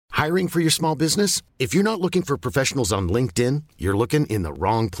Hiring for your small business? If you're not looking for professionals on LinkedIn, you're looking in the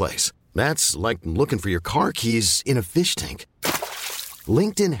wrong place. That's like looking for your car keys in a fish tank.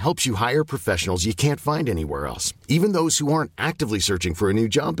 LinkedIn helps you hire professionals you can't find anywhere else, even those who aren't actively searching for a new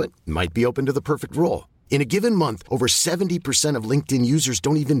job but might be open to the perfect role. In a given month, over 70% of LinkedIn users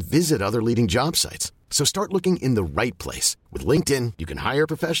don't even visit other leading job sites. So start looking in the right place. With LinkedIn, you can hire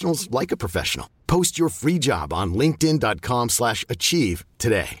professionals like a professional. Post your free job on linkedin.com/achieve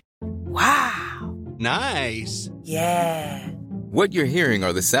today. Wow. Nice. Yeah. What you're hearing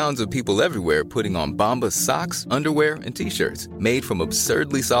are the sounds of people everywhere putting on Bombas socks, underwear, and T-shirts made from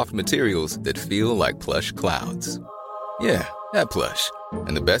absurdly soft materials that feel like plush clouds. Yeah, that plush.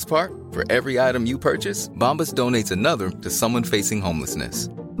 And the best part? For every item you purchase, Bombas donates another to someone facing homelessness.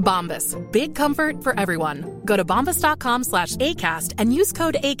 Bombas. Big comfort for everyone. Go to bombas.com/ACAST and use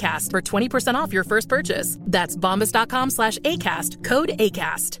code ACAST for 20% off your first purchase. That's bombas.com/ACAST. Code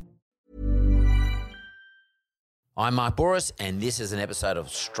ACAST. I'm Mark Boris, and this is an episode of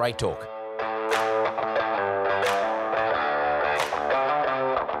Straight Talk.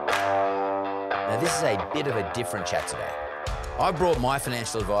 Now, this is a bit of a different chat today. I brought my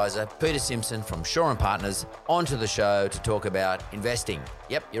financial advisor, Peter Simpson from Shaw & Partners, onto the show to talk about investing.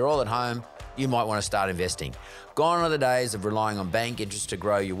 Yep, you're all at home. You might want to start investing. Gone are the days of relying on bank interest to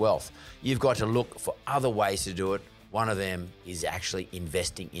grow your wealth. You've got to look for other ways to do it. One of them is actually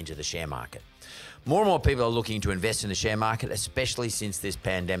investing into the share market. More and more people are looking to invest in the share market, especially since this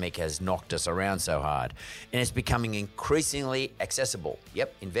pandemic has knocked us around so hard. And it's becoming increasingly accessible.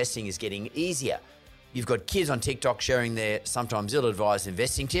 Yep, investing is getting easier. You've got kids on TikTok sharing their sometimes ill-advised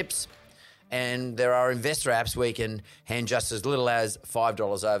investing tips. And there are investor apps where you can hand just as little as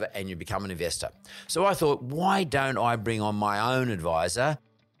 $5 over and you become an investor. So I thought, why don't I bring on my own advisor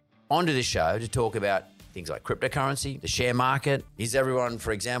onto the show to talk about things like cryptocurrency, the share market. Is everyone,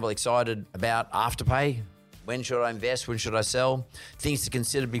 for example, excited about AfterPay? When should I invest? When should I sell? Things to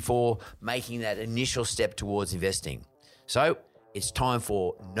consider before making that initial step towards investing. So it's time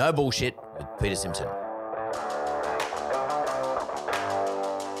for No Bullshit with Peter Simpson.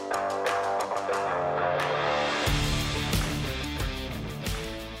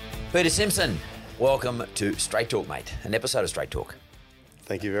 Peter Simpson, welcome to Straight Talk, mate. An episode of Straight Talk.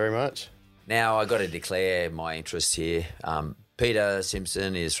 Thank you very much. Now, I've got to declare my interest here. Peter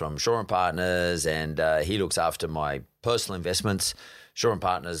Simpson is from Shaw & Partners, and he looks after my personal investments. Shaw &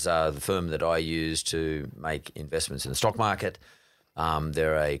 Partners are the firm that I use to make investments in the stock market.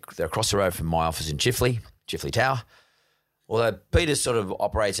 They're across the road from my office in Chifley Tower. Although Peter sort of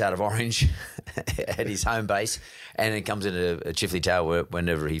operates out of Orange at his home base, and then comes into a Chifley Tower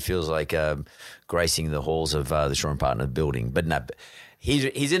whenever he feels like gracing the halls of the Shaw & Partner building. But no,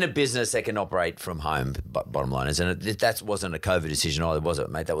 he's in a business that can operate from home, bottom line is. And that wasn't a COVID decision either, was it,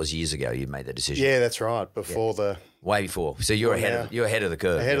 mate? That was years ago you made that decision. Yeah, that's right. Way before. So you're ahead of the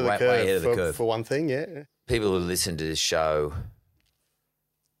curve. Way ahead of the curve. For one thing, yeah. People who listen to this show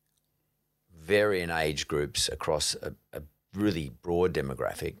vary in age groups across a really broad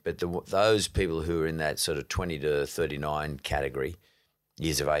demographic, but those people who are in that sort of 20 to 39 category,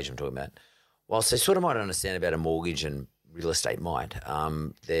 years of age I'm talking about, whilst they sort of might understand about a mortgage and real estate might,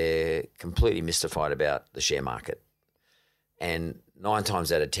 they're completely mystified about the share market. And 9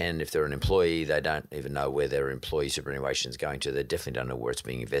 times out of 10, if they're an employee, they don't even know where their employee superannuation is going to. They definitely don't know where it's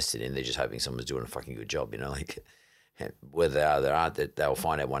being invested in. They're just hoping someone's doing a fucking good job, like whether they are or they aren't, that they'll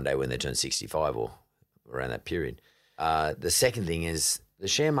find out one day when they turn 65 or around that period. The second thing is the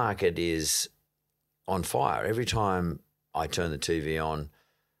share market is on fire. Every time I turn the TV on,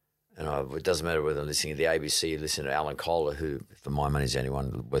 and it doesn't matter whether I'm listening to the ABC, listen to Alan Kohler, who, for my money, is the only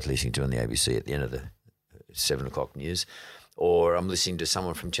one worth listening to on the ABC at the end of the 7 o'clock news, or I'm listening to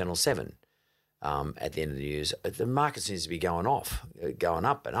someone from Channel 7 at the end of the news. The market seems to be going going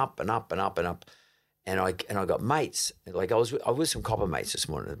up and up and up and up and up. And I got mates, like I was with some copper mates this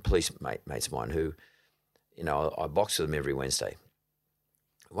morning, police mates of mine who, I box with them every Wednesday.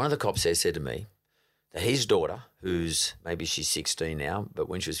 One of the cops there said to me that his daughter, who's maybe she's 16 now, but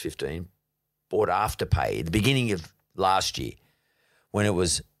when she was 15, bought AfterPay at the beginning of last year when it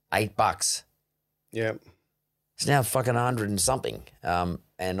was $8. Yeah. It's now fucking 100 and something. And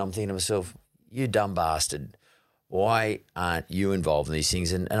I'm thinking to myself, you dumb bastard, why aren't you involved in these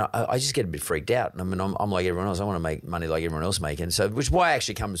things? And I just get a bit freaked out. I mean, I'm like everyone else. I want to make money like everyone else making. So, which is why I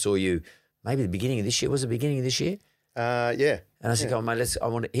actually come and saw you maybe the beginning of this year. Was it the beginning of this year? Yeah. And I said, oh, mate,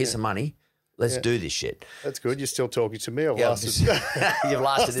 here's some money. Let's do this shit. That's good. You're still talking to me. I've lasted. You've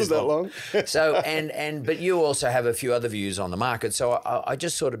lasted this that long. So, but you also have a few other views on the market. So I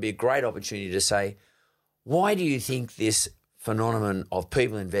just thought it'd be a great opportunity to say, why do you think this phenomenon of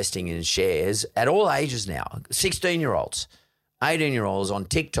people investing in shares at all ages now, 16-year-olds, 18-year-olds on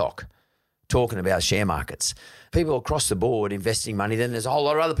TikTok talking about share markets. People across the board investing money. Then there's a whole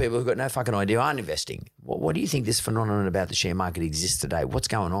lot of other people who've got no fucking idea aren't investing. What do you think this phenomenon about the share market exists today? What's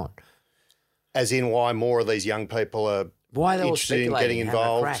going on? As in why more of these young people are interested in getting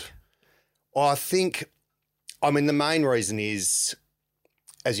involved? I think, the main reason is,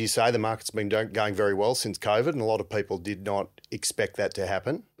 as you say, the market's been going very well since COVID, and a lot of people did not expect that to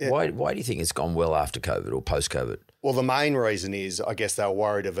happen. Yeah. Why do you think it's gone well after COVID or post-COVID? Well, the main reason is, I guess, they were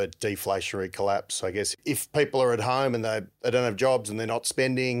worried of a deflationary collapse. I guess if people are at home and they don't have jobs and they're not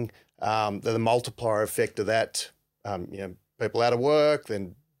spending, the multiplier effect of that, people out of work,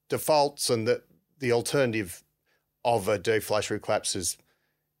 then defaults, and the alternative of a deflationary collapse is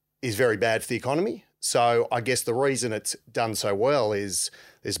very bad for the economy. So I guess the reason it's done so well is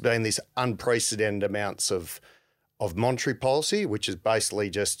there's been this unprecedented amounts of monetary policy, which is basically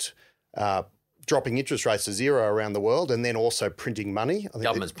just dropping interest rates to zero around the world, and then also printing money. I think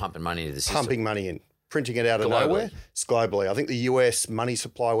government's pumping money into the system. Pumping money in, printing it out of nowhere. It's globally. I think the US money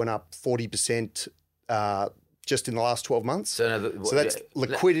supply went up 40% just in the last 12 months. So that's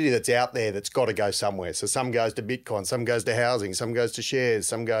liquidity that's out there that's got to go somewhere. So some goes to Bitcoin, some goes to housing, some goes to shares,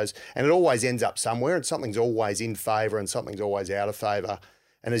 some goes, and it always ends up somewhere, and something's always in favour and something's always out of favour.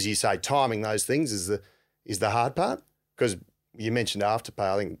 And as you say, timing those things is the hard part, because you mentioned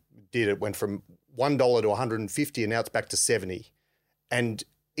AfterPay. I think it went from $1 to $150 and now it's back to 70. And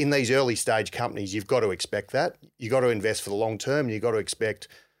in these early stage companies, you've got to expect that. You've got to invest for the long term, and you've got to expect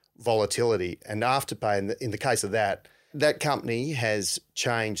volatility. And AfterPay, in the case of that company has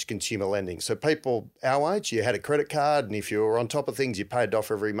changed consumer lending. So people our age, you had a credit card, and if you were on top of things, you paid it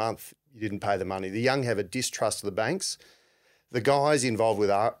off every month. You didn't pay the money. The young have a distrust of the banks. The guys involved with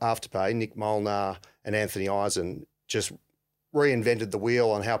AfterPay, Nick Molnar and Anthony Eisen, just reinvented the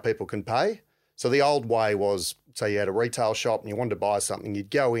wheel on how people can pay. So the old way was, say you had a retail shop and you wanted to buy something, you'd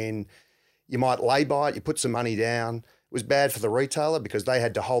go in, you might lay by it, you put some money down. It was bad for the retailer because they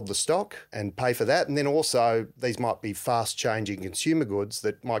had to hold the stock and pay for that. And then also these might be fast-changing consumer goods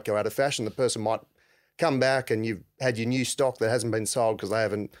that might go out of fashion. The person might come back and you've had your new stock that hasn't been sold because they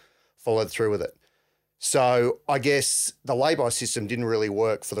haven't followed through with it. So I guess the lay-by system didn't really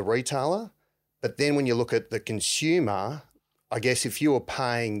work for the retailer. But then when you look at the consumer, I guess if you were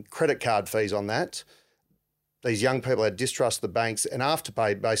paying credit card fees on that, these young people had distrust of the banks, and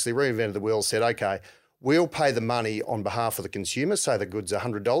AfterPay basically reinvented the wheel, said, okay, we'll pay the money on behalf of the consumer, say the good's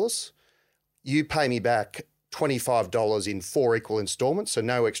 $100. You pay me back $25 in 4 equal instalments, so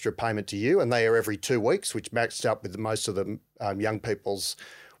no extra payment to you, and they are every 2 weeks, which matched up with most of the young people's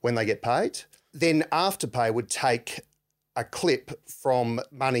when they get paid. Then AfterPay would take a clip from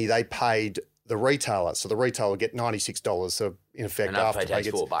money they paid the retailer. So the retailer would get $96. So in effect, and AfterPay takes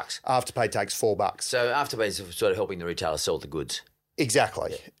 $4. AfterPay takes $4. So AfterPay is sort of helping the retailer sell the goods.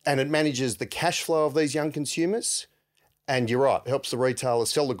 Exactly. Yeah. And it manages the cash flow of these young consumers. And you're right, it helps the retailer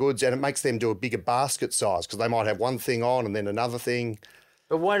sell the goods, and it makes them do a bigger basket size because they might have one thing on and then another thing.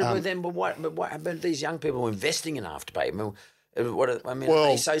 But but these young people investing in AfterPay, are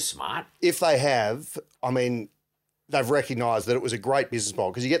they so smart? If they have, they've recognised that it was a great business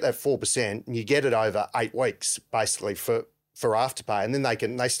model because you get that 4% and you get it over 8 weeks basically for AfterPay, and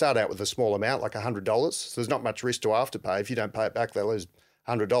then they start out with a small amount like $100. So there's not much risk to AfterPay. If you don't pay it back, they lose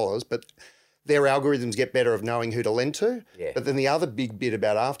 $100. But their algorithms get better of knowing who to lend to. Yeah. But then the other big bit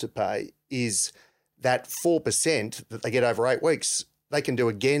about AfterPay is that 4% that they get over 8 weeks, they can do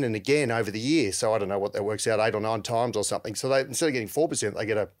again and again over the year. So I don't know what that works out, 8 or 9 times or something. So they, instead of getting 4%, they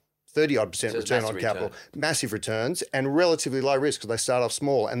get a 30-odd% return on capital, massive returns, and relatively low risk because they start off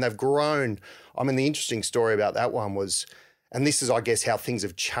small and they've grown. The interesting story about that one was, and this is, I guess, how things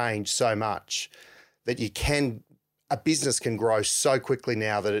have changed so much, that a business can grow so quickly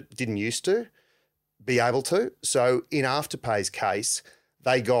now that it didn't used to be able to. So in AfterPay's case,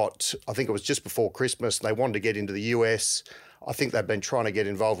 they got, I think it was just before Christmas, they wanted to get into the US. I think they've been trying to get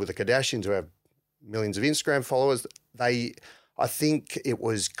involved with the Kardashians, who have millions of Instagram followers. I think it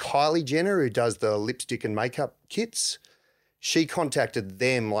was Kylie Jenner who does the lipstick and makeup kits. She contacted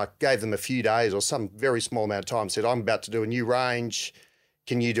them, gave them a few days or some very small amount of time, said, I'm about to do a new range.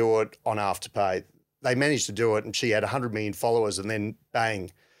 Can you do it on AfterPay? They managed to do it, and she had 100 million followers, and then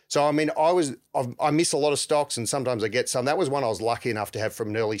bang. So, I miss a lot of stocks, and sometimes I get some. That was one I was lucky enough to have from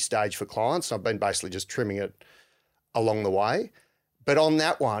an early stage for clients. I've been basically just trimming it along the way. But on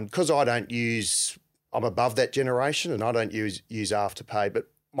that one, because I'm above that generation and I don't use AfterPay, but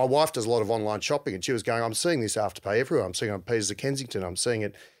my wife does a lot of online shopping, and she was going, I'm seeing this AfterPay everywhere. I'm seeing it on Peters of Kensington. I'm seeing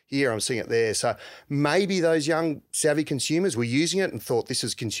it here, I'm seeing it there. So maybe those young savvy consumers were using it and thought this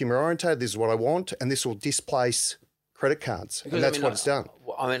is consumer oriented, this is what I want, and this will displace credit cards. Because, and that's what it's done.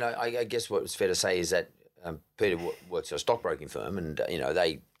 I guess what it's fair to say is that Peter works at a stockbroking firm, and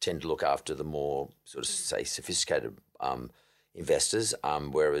they tend to look after the more sort of say sophisticated investors,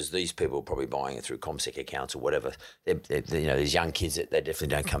 whereas these people are probably buying it through CommSec accounts or whatever. These young kids, they definitely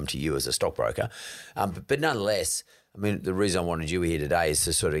don't come to you as a stockbroker. But nonetheless, I mean, the reason I wanted you here today is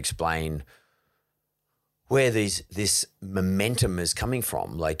to sort of explain where this momentum is coming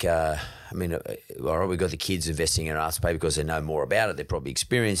from. Like, all right, we've got the kids investing in AfterPay because they know more about it. They're probably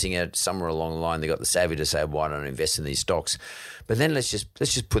experiencing it. Somewhere along the line, they got the savvy to say, why don't I invest in these stocks? But then let's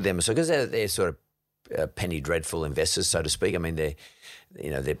just put them aside because they're sort of penny dreadful investors, so to speak. I mean, they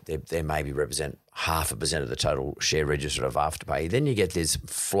maybe represent 0.5% of the total share register of AfterPay. Then you get this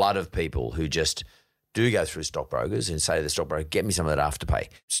flood of people who just do go through stockbrokers and say to the stockbroker, get me some of that AfterPay.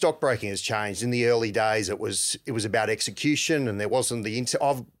 Stockbroking has changed. In the early days, it was about execution, and there wasn't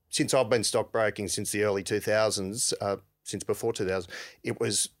since I've been stockbroking since the early 2000s, since before 2000,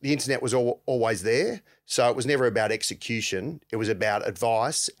 the internet was always there. So it was never about execution. It was about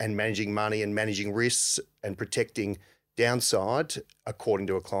advice and managing money and managing risks and protecting downside according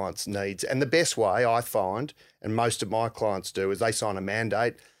to a client's needs. And the best way I find, and most of my clients do, is they sign a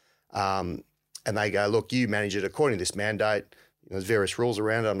mandate and they go, look, you manage it according to this mandate. There's various rules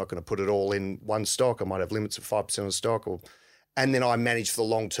around it. I'm not going to put it all in one stock. I might have limits of 5% of stock. And then I manage for the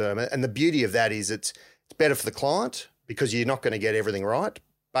long term. And the beauty of that is it's better for the client because you're not going to get everything right.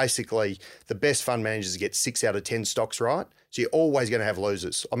 Basically, the best fund managers get 6 out of 10 stocks right. So you're always going to have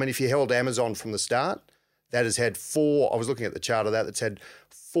losers. I mean, if you held Amazon from the start, that has had 4, I was looking at the chart of that's had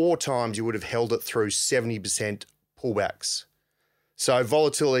 4 times you would have held it through 70% pullbacks. So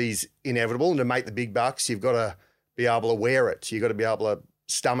volatility is inevitable. And to make the big bucks, you've got to be able to wear it. You've got to be able to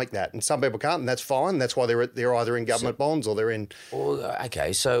stomach that. And some people can't, and that's fine. That's why they're either in government bonds or they're in...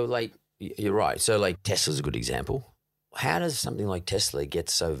 Okay, so like, you're right. So like Tesla's a good example. How does something like Tesla get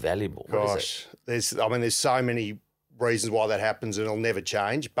so valuable? Gosh, there's so many reasons why that happens, and it'll never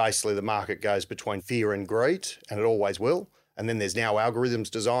change. Basically, the market goes between fear and greed, and it always will. And then there's now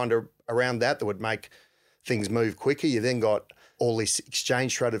algorithms designed around that would make things move quicker. You then got all these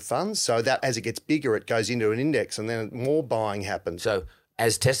exchange-traded funds, so that as it gets bigger, it goes into an index, and then more buying happens. So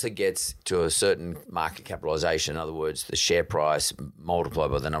as Tesla gets to a certain market capitalisation, in other words, the share price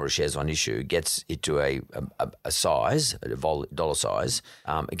multiplied by the number of shares on issue gets it to a size, a dollar size,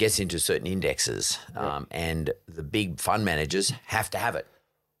 it gets into certain indexes, and the big fund managers have to have it.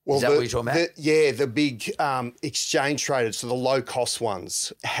 Well, is that what you're talking about? The big exchange traded, so the low-cost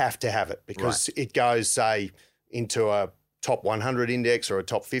ones have to have it because it goes, say, into a top 100 index or a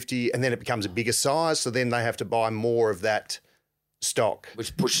top 50, and then it becomes a bigger size, so then they have to buy more of that stock,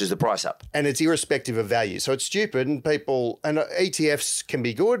 which pushes the price up, and it's irrespective of value. So it's stupid, and ETFs can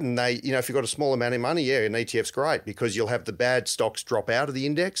be good, and they, if you've got a small amount of money, an ETF's great because you'll have the bad stocks drop out of the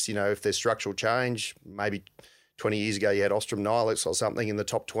index. If there's structural change, maybe 20 years ago you had Ostrom Nilix or something in the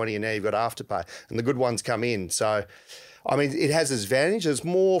top 20, and now you've got Afterpay, and the good ones come in. So, I mean, it has its advantage. It's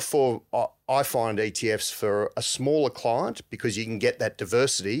more for, I find ETFs for a smaller client because you can get that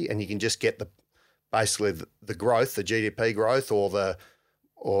diversity, and you can just get basically the growth, the GDP growth,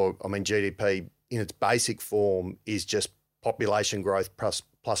 GDP in its basic form is just population growth plus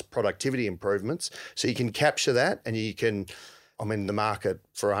productivity improvements. So you can capture that, and you can, the market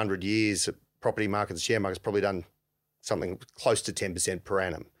for 100 years, property market, the share market's probably done something close to 10% per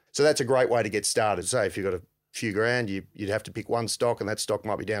annum. So that's a great way to get started. Say if you've got a few grand, you'd have to pick one stock, and that stock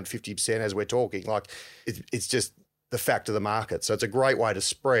might be down 50% as we're talking. Like it's just the fact of the market. So it's a great way to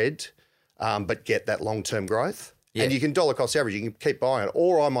spread, but get that long-term growth. Yeah. And you can dollar cost average. You can keep buying it.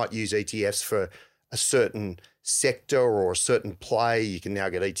 Or I might use ETFs for a certain sector or a certain play. You can now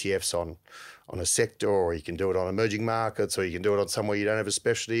get ETFs on a sector, or you can do it on emerging markets, or you can do it on somewhere you don't have a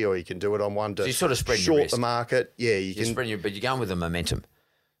specialty, or you can do it on one to you sort of spread short your risk. The market. Yeah, but you're going with the momentum.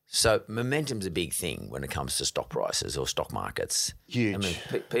 So momentum's a big thing when it comes to stock prices or stock markets. Huge.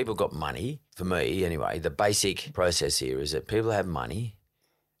 People got money. For me, anyway, the basic process here is that people have money,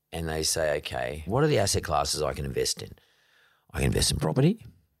 and they say, okay, what are the asset classes I can invest in? I can invest in property,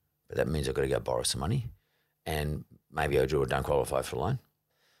 but that means I've got to go borrow some money, and maybe I do or don't qualify for a loan.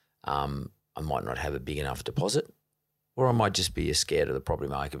 I might not have a big enough deposit, or I might just be scared of the property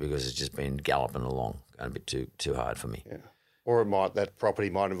market because it's just been galloping along, going a bit too hard for me. Yeah. Or that property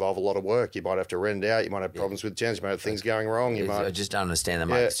might involve a lot of work. You might have to rent it out. You might have problems with tenants. You might have things going wrong. I just don't understand the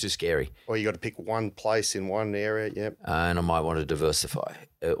market. It's too scary. Or you got to pick one place in one area. Yep. And I might want to diversify.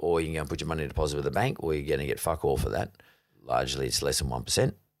 Or you can go and put your money in a deposit with the bank, or you're going to get fuck all for that. Largely, it's less than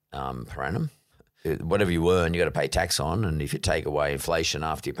 1%. per annum. Whatever you earn, you got to pay tax on, and if you take away inflation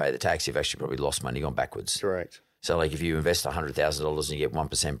after you pay the tax, you've actually probably lost money, gone backwards. Correct. So, like, if you invest $100,000 and you get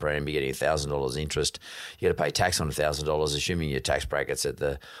 1% per annum, you're getting $1,000 interest. You got to pay tax on $1,000, assuming your tax bracket's at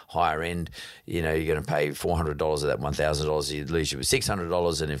the higher end. You're going to pay $400 of that $1,000. You lose you with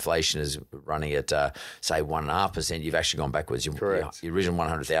 $600, and inflation is running at say 1.5%. You've actually gone backwards. Correct. Your original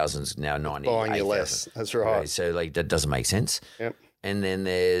 100,000 is now 90. Buying you less. That's right. Okay, so that doesn't make sense. Yep. And then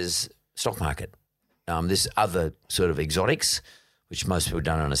there's stock market. This other sort of exotics, which most people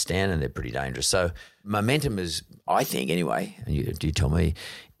don't understand, and they're pretty dangerous. So momentum is, I think anyway, and you tell me,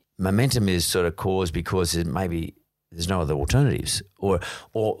 momentum is sort of caused because maybe there's no other alternatives, or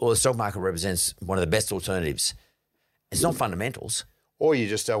the stock market represents one of the best alternatives. It's not fundamentals. Or you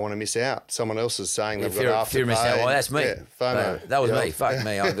just don't want to miss out. Someone else is saying they've got fear of missing out. Well, that's me. Yeah, FOMO. That was me. Fuck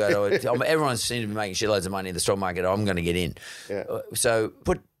me. Everyone seems to be making shitloads of money in the stock market. I'm going to get in. Yeah. So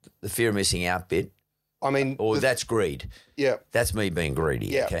put the fear of missing out bit. I mean, that's greed. Yeah. That's me being greedy,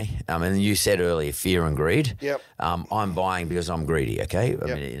 yeah. Okay? And you said earlier fear and greed. Yep. I'm buying because I'm greedy, okay? I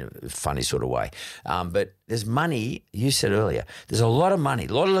mean, in a funny sort of way. But there's money, you said earlier, there's a lot of money,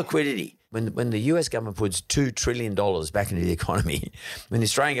 a lot of liquidity. When the US government puts $2 trillion back into the economy, when the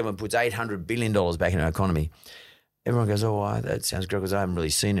Australian government puts $800 billion back into our economy, everyone goes, that sounds great because I haven't really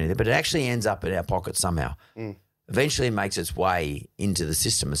seen it. But it actually ends up in our pockets somehow. Eventually it makes its way into the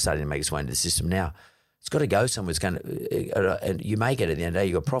system. It's starting to make its way into the system now. It's got to go somewhere. It's going to, and you make it at the end of the day.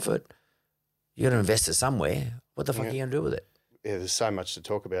 You got profit. You got to invest it somewhere. What the fuck are you going to do with it? Yeah, there's so much to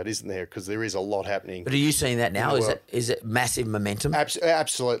talk about, isn't there? Because there is a lot happening. But are you seeing that now? Is it massive momentum?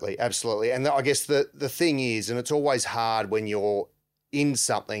 Absolutely. And I guess the thing is, and it's always hard when you're in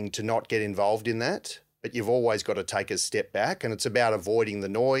something to not get involved in that, but you've always got to take a step back, and it's about avoiding the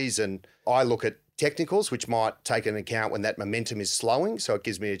noise. And I look at technicals, which might take into account when that momentum is slowing, so it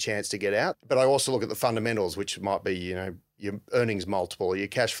gives me a chance to get out. But I also look at the fundamentals, which might be, your earnings multiple or your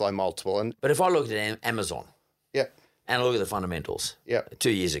cash flow multiple. But if I looked at Amazon, yeah, and I look at the fundamentals, 2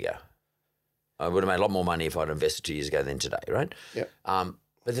 years ago, I would have made a lot more money if I'd invested 2 years ago than today, right? Yeah.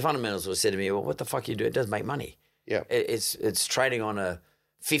 But the fundamentals would say to me, well, what the fuck you do? It doesn't make money. Yeah. It's trading on a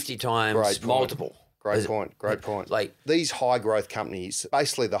 50 times multiple. Great point. Like these high growth companies,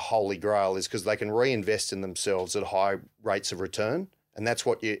 basically the holy grail is because they can reinvest in themselves at high rates of return. And that's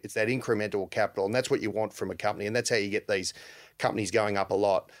it's that incremental capital. And that's what you want from a company. And that's how you get these companies going up a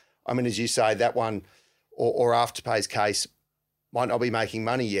lot. I mean, as you say, that one or Afterpay's case might not be making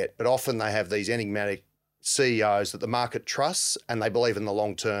money yet, but often they have these enigmatic CEOs that the market trusts and they believe in the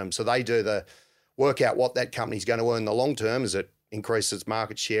long term. So they do work out what that company's going to earn in the long term as it increases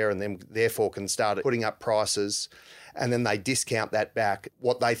market share, and then therefore can start putting up prices, and then they discount that back,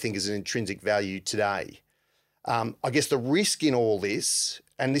 what they think is an intrinsic value today. I guess the risk in all this,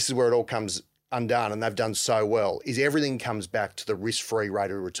 and this is where it all comes undone, and they've done so well, is everything comes back to the risk-free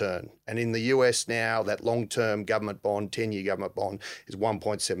rate of return. And in the US now, that long-term government bond, 10-year government bond, is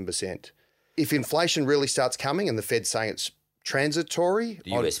 1.7%. If inflation really starts coming and the Fed's saying it's transitory...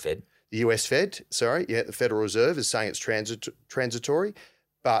 The US Fed? The US Fed, the Federal Reserve is saying it's transitory,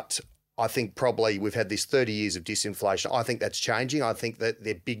 but I think probably we've had this 30 years of disinflation. I think that's changing. I think that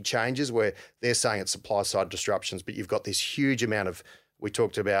they're big changes where they're saying it's supply-side disruptions, but you've got this huge amount of, we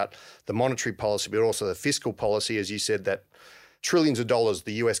talked about the monetary policy, but also the fiscal policy, as you said, that trillions of dollars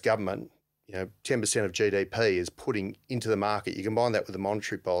the US government, 10% of GDP is putting into the market. You combine that with the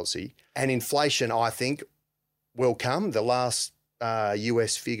monetary policy. And inflation, I think, will come. The last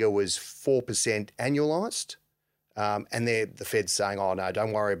US figure was 4% annualised, and the Fed's saying, "Oh no,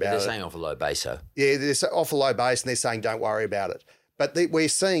 don't worry about it." They're saying off a low base, though. Yeah, they're off a low base, and they're saying, "Don't worry about it." But we're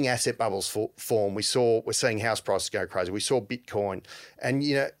seeing asset bubbles form. We're seeing house prices go crazy. We saw Bitcoin, and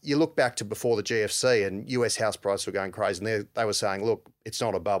you look back to before the GFC, and US house prices were going crazy, and they were saying, "Look, it's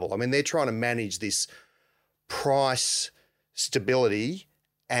not a bubble." I mean, they're trying to manage this price stability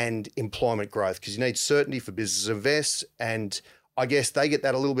and employment growth because you need certainty for business to invest, and I guess they get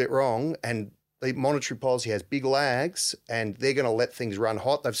that a little bit wrong, and the monetary policy has big lags, and they're going to let things run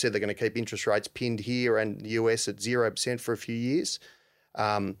hot. They've said they're going to keep interest rates pinned here and the US at 0% for a few years.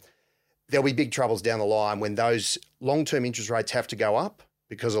 There'll be big troubles down the line when those long-term interest rates have to go up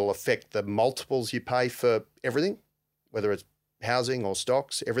because it'll affect the multiples you pay for everything, whether it's housing or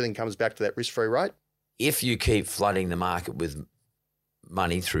stocks. Everything comes back to that risk-free rate. If you keep flooding the market with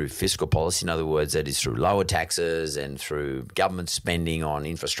money through fiscal policy, in other words, that is through lower taxes and through government spending on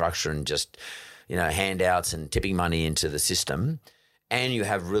infrastructure and just, handouts and tipping money into the system, and you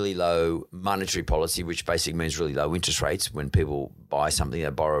have really low monetary policy, which basically means really low interest rates. When people buy something, they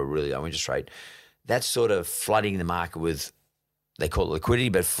borrow a really low interest rate. That's sort of flooding the market with they call it liquidity,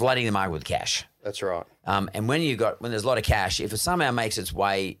 but flooding the market with cash. That's right. And when there's a lot of cash, if it somehow makes its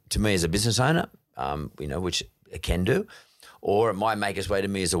way to me as a business owner, which it can do, or it might make its way to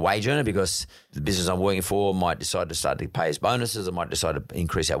me as a wage earner because the business I'm working for might decide to start to pay us bonuses, or might decide to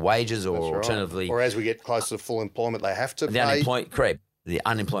increase our wages, or alternatively, or as we get closer to full employment, they have to pay. The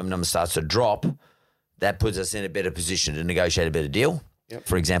unemployment number starts to drop. That puts us in a better position to negotiate a better deal. Yep.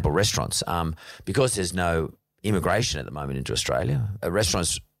 For example, restaurants, because there's no immigration at the moment into Australia,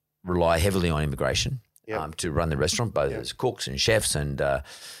 restaurants rely heavily on immigration. To run the restaurant, both as cooks and chefs and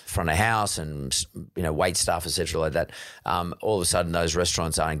front of house and wait staff, etc., like that. All of a sudden, those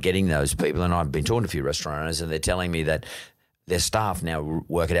restaurants aren't getting those people. And I've been talking to a few restaurant owners, and they're telling me that their staff now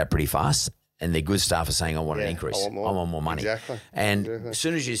work it out pretty fast, and their good staff are saying, "I want an increase. I want more money." Exactly. And as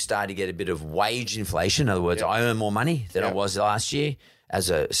soon as you start to get a bit of wage inflation, in other words, I earn more money than I was last year as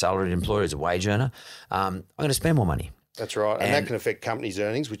a salaried employer, as a wage earner, I'm going to spend more money. That's right. And that can affect companies'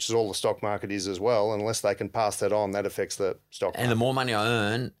 earnings, which is all the stock market is as well. Unless they can pass that on, that affects the stock market. And the more money I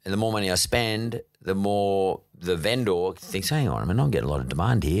earn and the more money I spend, the more the vendor thinks, hang on, I'm getting a lot of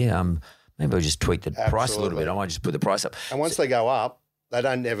demand here. Maybe I'll just tweak the price a little bit. I might just put the price up. And once they go up, they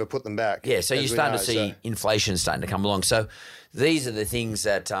don't ever put them back. Yeah, so you start to see inflation starting to come along. So these are the things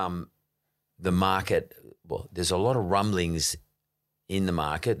that the market, there's a lot of rumblings in the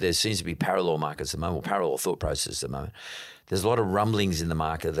market. There seems to be parallel markets at the moment, or parallel thought processes at the moment. There's a lot of rumblings in the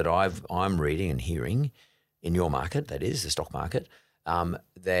market that I'm reading and hearing in your market, that is, the stock market,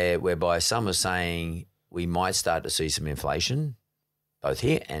 whereby some are saying we might start to see some inflation, both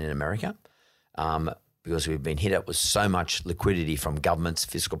here and in America, because we've been hit up with so much liquidity from governments,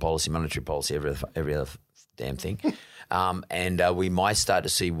 fiscal policy, monetary policy, every other damn thing. And we might start to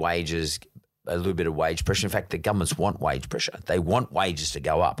see wages, a little bit of wage pressure. In fact, the governments want wage pressure. They want wages to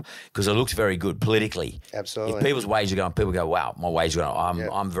go up because it looks very good politically. Absolutely. If people's wages are going up, people go, wow, my wage is going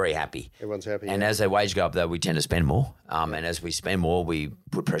up. I'm very happy. Everyone's happy. And as their wage go up, though, we tend to spend more. And as we spend more, we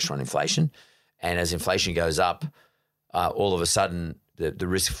put pressure on inflation. And as inflation goes up, all of a sudden the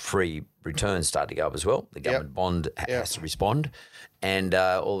risk-free returns start to go up as well. The government bond has to respond. And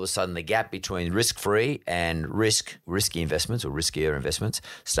all of a sudden the gap between risk-free and risky investments or riskier investments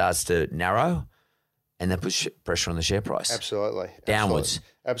starts to narrow, and that puts pressure on the share price. Absolutely. Downwards.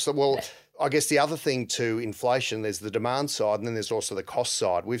 Absolutely. Well, I guess the other thing to inflation, there's the demand side and then there's also the cost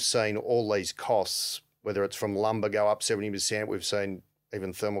side. We've seen all these costs, whether it's from lumber go up 70%, we've seen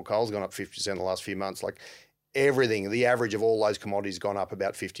even thermal coal's gone up 50% in the last few months. Like everything, the average of all those commodities gone up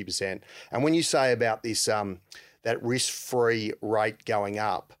about 50%. And when you say about this, that risk-free rate going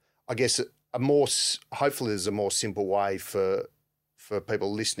up, I guess hopefully there's a more simple way for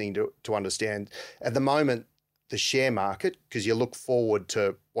people listening to understand. At the moment, the share market, because you look forward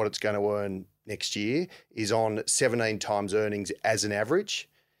to what it's going to earn next year, is on 17 times earnings as an average.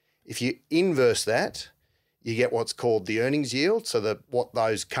 If you inverse that, you get what's called the earnings yield, so what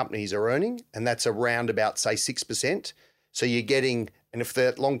those companies are earning, and that's around about, say, 6%. So you're getting, and if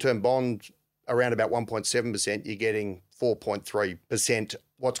the long-term bond around about 1.7%, you're getting 4.3%,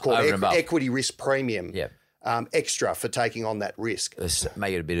 what's called equity risk premium, extra for taking on that risk. Let's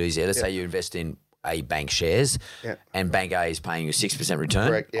make it a bit easier. Let's say you invest in A bank shares, and Bank A is paying you a 6% return.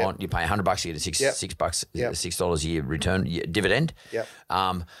 Correct, you pay $100, you get $6 a year return dividend.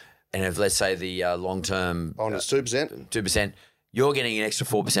 And if, let's say, the long-term bond is 2%, you're getting an extra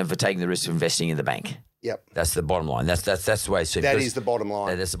 4% for taking the risk of investing in the bank. Yep. That's the bottom line. That's the way it's That is the bottom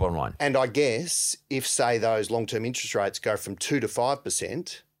line. That's the bottom line. And I guess if, say, those long-term interest rates go from 2 to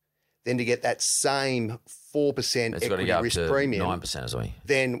 5%, then to get that same 4% equity risk premium, 9% as well.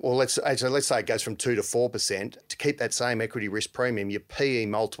 Then, let's say it goes from 2 to 4%. To keep that same equity risk premium, your PE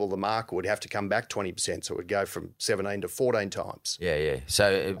multiple of the market would have to come back 20%, so it would go from 17 to 14 times. Yeah.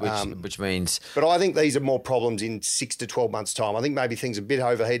 So, which means, but I think these are more problems in 6 to 12 months' time. I think maybe things are a bit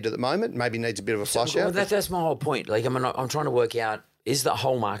overheated at the moment. Maybe needs a bit of a flush out. That's my whole point. Like, I'm trying to work out, is the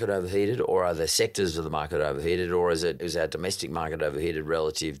whole market overheated, or are the sectors of the market overheated, or is our domestic market overheated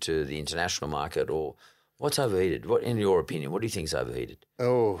relative to the international market, or what's overheated? What, in your opinion, what do you think is overheated?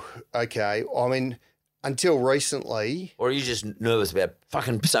 Oh, okay. I mean, until recently. Or are you just nervous about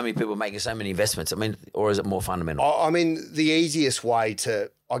fucking so many people making so many investments? I mean, or is it more fundamental? I mean, the easiest way to,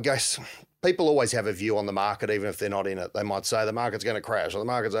 I guess, people always have a view on the market, even if they're not in it. They might say the market's going to crash, or the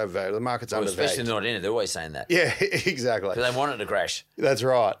market's overvalued, or the market's undervalued. Especially if they're not in it, they're always saying that. Yeah, exactly. Because they want it to crash. That's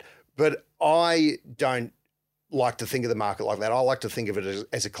right. But I don't like to think of the market like that. I like to think of it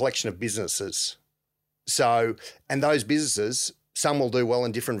as a collection of businesses. So, and those businesses, some will do well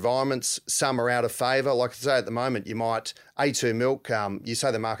in different environments. Some are out of favour. Like I say, at the moment, you might, A2 Milk, you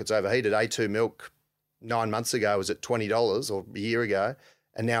say the market's overheated. A2 Milk 9 months ago was at $20 or a year ago,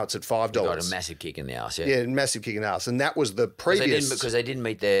 and now it's at $5. Got a massive kick in the arse, yeah. Yeah, massive kick in the arse. And that was the previous... Because they didn't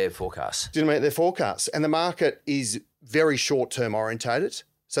meet their forecasts. Didn't meet their forecasts. And the market is very short-term orientated.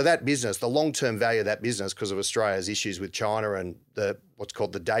 So that business, the long-term value of that business, because of Australia's issues with China and what's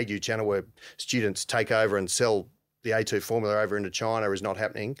called the Daegu channel, where students take over and sell the A2 formula over into China, is not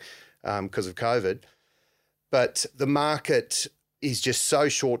happening because of COVID. But the market is just so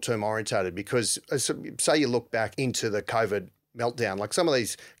short-term orientated because, say you look back into the COVID meltdown, like some of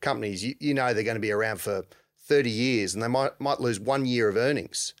these companies, you know they're going to be around for 30 years and they might lose 1 year of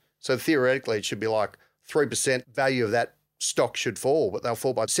earnings. So theoretically, it should be like 3% value of that stock should fall, but they'll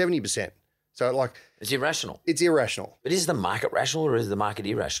fall by 70%. So like... It's irrational. It's irrational. But is the market rational or is the market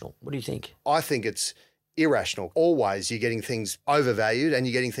irrational? What do you think? I think it's irrational. Always you're getting things overvalued and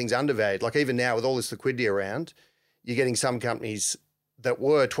you're getting things undervalued. Like even now with all this liquidity around, you're getting some companies that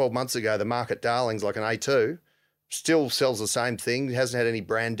were 12 months ago the market darlings, like an A2, still sells the same thing, hasn't had any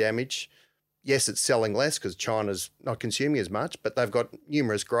brand damage. Yes, it's selling less because China's not consuming as much, but they've got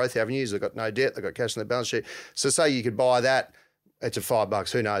numerous growth avenues. They've got no debt. They've got cash on their balance sheet. So say you could buy that, it's at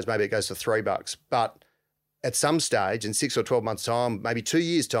 $5. Who knows? Maybe it goes to $3. But at some stage in 6 or 12 months' time, maybe 2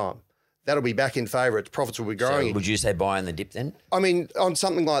 years' time, that'll be back in favour. Its profits will be growing. So would you say buy on the dip then? I mean, on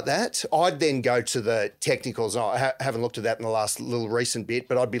something like that, I'd then go to the technicals. I haven't looked at that in the last little recent bit,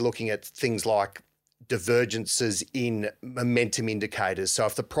 but I'd be looking at things like divergences in momentum indicators. So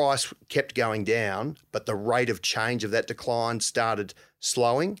if the price kept going down, but the rate of change of that decline started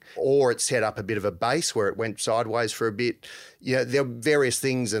slowing, or it set up a bit of a base where it went sideways for a bit, there are various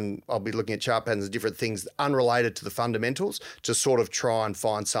things, and I'll be looking at chart patterns and different things unrelated to the fundamentals to sort of try and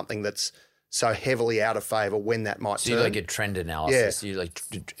find something that's so heavily out of favour when that might turn. So you like a trend analysis, you like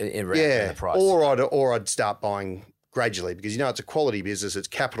the price. Or I'd start buying gradually because, it's a quality business, it's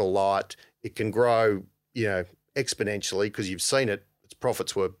capital light, it can grow, exponentially because you've seen it. Its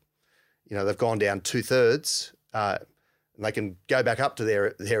profits were, they've gone down 2/3 and they can go back up to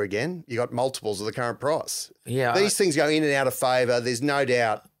there again. You got multiples of the current price. Yeah. These things go in and out of favour. There's no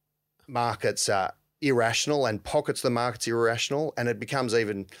doubt markets are irrational and pockets of the markets are irrational, and it becomes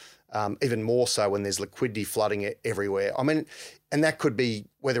even more so when there's liquidity flooding everywhere. I mean, and that could be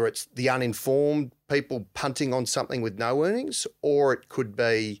whether it's the uninformed people punting on something with no earnings, or it could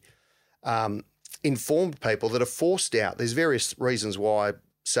be informed people that are forced out. There's various reasons why,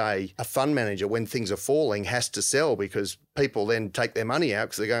 say, a fund manager, when things are falling, has to sell because people then take their money out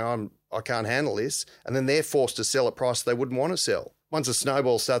because they're going, I can't handle this, and then they're forced to sell at price they wouldn't want to sell. Once a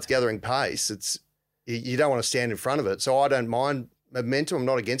snowball starts gathering pace, you don't want to stand in front of it. So I don't mind momentum. I'm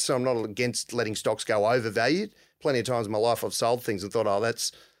not against it. I'm not against letting stocks go overvalued. Plenty of times in my life I've sold things and thought,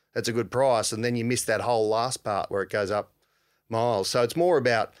 that's a good price, and then you miss that whole last part where it goes up miles. So it's more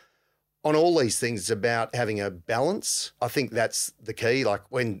about, on all these things, it's about having a balance. I think that's the key. Like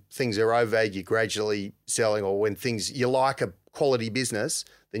when things are overvalued, you're gradually selling, or when you like a quality business,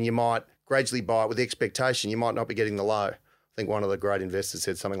 then you might gradually buy it with the expectation you might not be getting the low. I think one of the great investors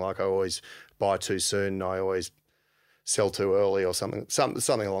said something like, I always buy too soon, I always sell too early, or something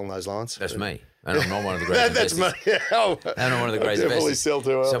along those lines. That's me. And I'm not one of the great investors. That's me. I'm not one of the great investors. Definitely sell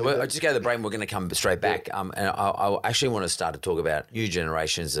too early. So I just go to the break and we're going to come straight back. And I actually want to start to talk about new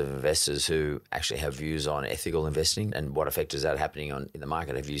generations of investors who actually have views on ethical investing and what effect is that having in the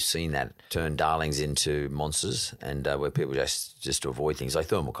market. Have you seen that turn darlings into monsters, and where people just to avoid things like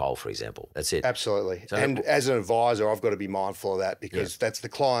thermal coal, for example? That's it. Absolutely. So, and as an advisor, I've got to be mindful of that because that's the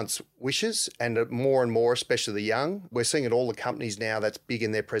client's wishes, and more and more, especially the young. We're seeing it all the companies now, that's big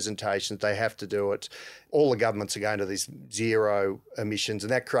in their presentations. They have to do it. All the governments are going to these zero emissions,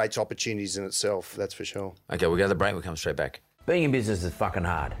 and that creates opportunities in itself, that's for sure. Okay, we'll go to the break. We'll come straight back. Being in business is fucking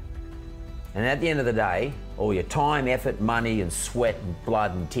hard. And at the end of the day, all your time, effort, money and sweat and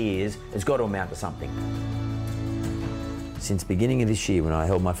blood and tears has got to amount to something. Since the beginning of this year, when I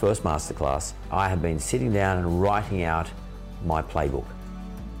held my first masterclass, I have been sitting down and writing out my playbook,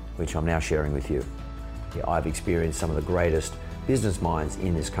 which I'm now sharing with you. I've experienced some of the greatest business minds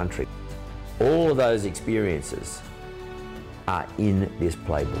in this country. All of those experiences are in this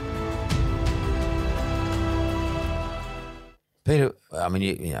playbook. Peter, I mean,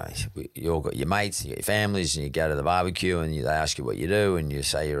 you all got your mates, your families, and you go to the barbecue and they ask you what you do, and you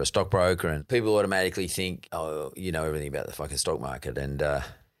say you're a stockbroker, and people automatically think, you know everything about the fucking stock market. And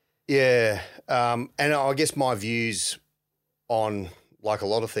and I guess my views on, like a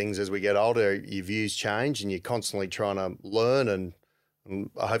lot of things as we get older, your views change and you're constantly trying to learn and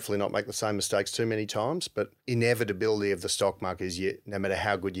hopefully not make the same mistakes too many times. But inevitability of the stock market is no matter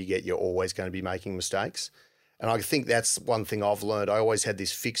how good you get, you're always going to be making mistakes. And I think that's one thing I've learned. I always had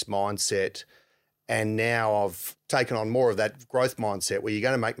this fixed mindset, And now I've taken on more of that growth mindset where you're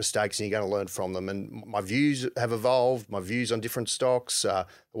going to make mistakes and you're going to learn from them. And my views have evolved, my views on different stocks, the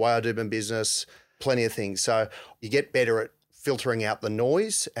way I do my business, plenty of things. So you get better at filtering out the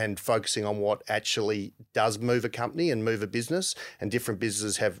noise and focusing on what actually does move a company and move a business. And different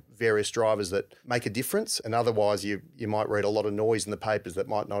businesses have various drivers that make a difference. And otherwise you might read a lot of noise in the papers that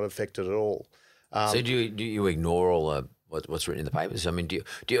might not affect it at all. So do you ignore all what's written in the papers? I mean, do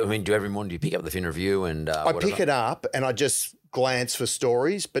every morning do you pick up the Fin Review and I pick it up and I just glance for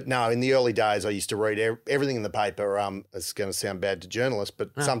stories. But no, in the early days, I used to read everything in the paper. It's going to sound bad to journalists, but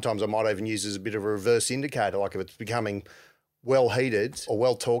sometimes I might even use it as a bit of a reverse indicator, like if it's becoming well heated or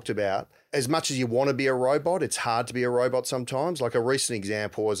well talked about. As much as you want to be a robot, it's hard to be a robot sometimes. Like a recent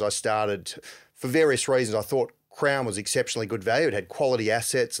example was I started, for various reasons, I thought Crown was exceptionally good value. It had quality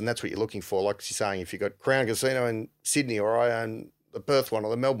assets, and that's what you're looking for. Like you're saying, if you've got Crown Casino in Sydney or I own the Perth one or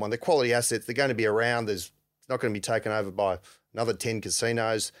the Melbourne one, they're quality assets. They're going to be around. It's not going to be taken over by another 10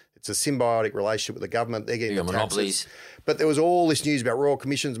 casinos. It's a symbiotic relationship with the government. They're getting the monopolies. But there was all this news about royal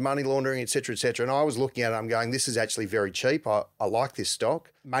commissions, money laundering, et cetera, and I was looking at it, I'm going, this is actually very cheap. I like this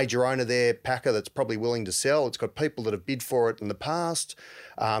stock. Major owner there, Packer, that's probably willing to sell. It's got people that have bid for it in the past.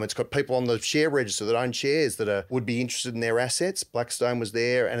 It's got people on the share register that own shares that would be interested in their assets. Blackstone was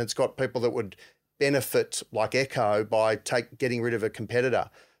there, and it's got people that would benefit, like Echo, by getting rid of a competitor.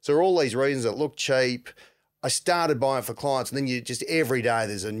 So all these reasons that look cheap. I started buying for clients, and then you just every day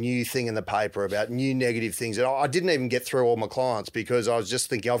there's a new thing in the paper about new negative things. And I didn't even get through all my clients because I was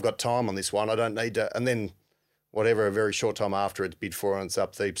just thinking, I've got time on this one. I don't need to. And then whatever, a very short time after it's bid for and it's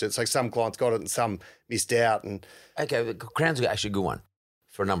up 30%. So some clients got it and some missed out. And okay, Crown's actually a good one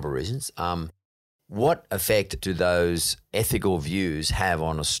for a number of reasons. What effect do those ethical views have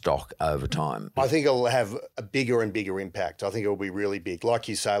on a stock over time? I think it'll have a bigger and bigger impact. I think it'll be really big. Like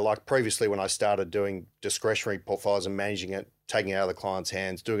you say, like previously when I started doing discretionary portfolios and managing it, taking it out of the client's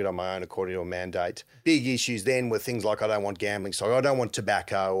hands, doing it on my own according to a mandate. Big issues then were things like I don't want gambling, so I don't want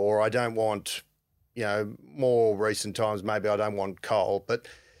tobacco, or I don't want, more recent times, maybe I don't want coal. But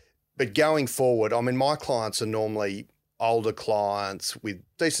going forward, I mean, my clients are normally older clients with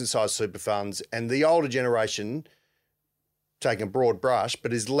decent-sized super funds, and the older generation, taking a broad brush,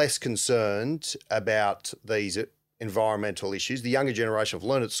 but is less concerned about these environmental issues. The younger generation have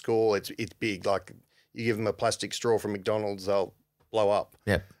learned at school, it's big. Like you give them a plastic straw from McDonald's, they'll blow up.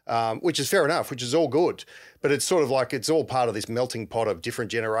 Yeah. Which is fair enough, which is all good. But it's sort of like it's all part of this melting pot of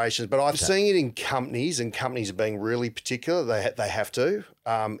different generations. But I've seen it in companies, and companies are being really particular. They have to.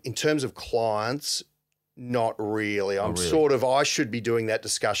 In terms of clients, not really. I should be doing that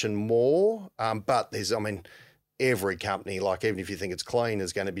discussion more. But every company, like even if you think it's clean,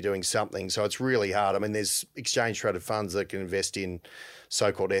 is going to be doing something. So it's really hard. I mean, there's exchange-traded funds that can invest in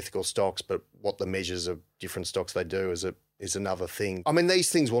so-called ethical stocks, but what the measures of different stocks they do is another thing. I mean, these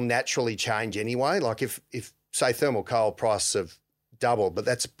things will naturally change anyway. Like if say thermal coal prices have doubled, but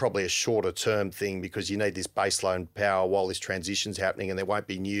that's probably a shorter term thing because you need this baseload power while this transition's happening, and there won't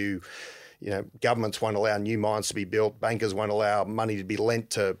be new. Governments won't allow new mines to be built. Bankers won't allow money to be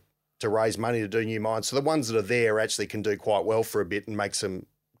lent to raise money to do new mines. So the ones that are there actually can do quite well for a bit and make some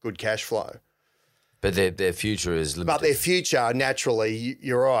good cash flow. But their future is limited. But their future, naturally,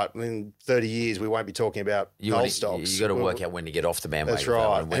 you're right. In 30 years, we won't be talking about coal stocks. You've got to work out when to get off the bandwagon. That's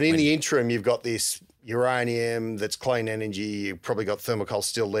right. And in the interim, you've got this uranium that's clean energy. You've probably got thermal coal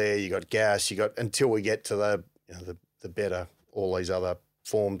still there. You've got gas. Until we get to the better, all these other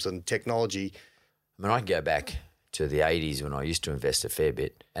forms and technology. I mean, I can go back to the 80s when I used to invest a fair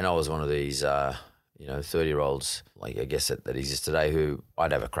bit, and I was one of these, 30-year-olds, like I guess that exists today, who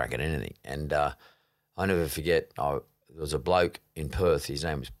I'd have a crack at anything. And I never forget, there was a bloke in Perth, his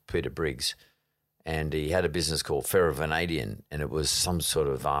name was Peter Briggs, and he had a business called Ferrovanadium, and it was some sort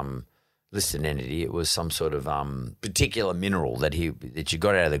of listed entity. It was some sort of particular mineral that you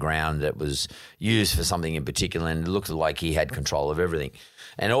got out of the ground that was used for something in particular, and it looked like he had control of everything.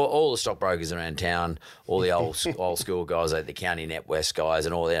 And all the stockbrokers around town, all the old school guys, like the County Net West guys,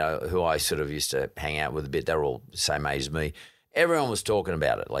 and all who I sort of used to hang out with a bit, they were all the same age as me. Everyone was talking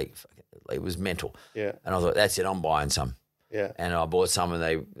about it, like it was mental. Yeah. And I thought, that's it, I'm buying some. Yeah. And I bought some,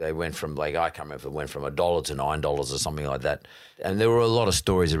 and they went from, like, I can't remember if it went from $1 to $9 or something like that. And there were a lot of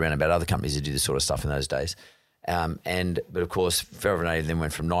stories around about other companies that did this sort of stuff in those days. But of course, Ferrovanadium then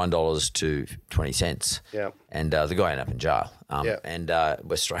went from $9 to 20 cents. Yeah. And the guy ended up in jail. And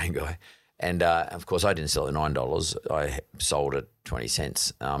West Australian guy. And of course, I didn't sell at $9. I sold at 20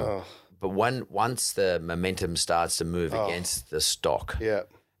 cents. But once the momentum starts to move against the stock,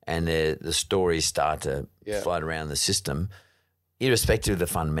 and the stories start to float around the system, irrespective of the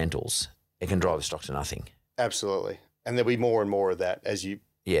fundamentals, it can drive a stock to nothing. Absolutely. And there'll be more and more of that as you...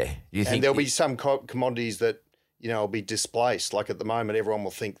 Yeah. And there'll be some commodities that, will be displaced. Like at the moment, everyone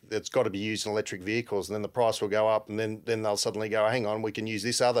will think it's got to be used in electric vehicles, and then the price will go up, and then they'll suddenly go, hang on, we can use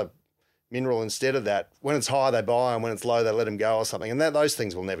this other mineral instead of that. When it's high, they buy, and when it's low, they let them go or something. And those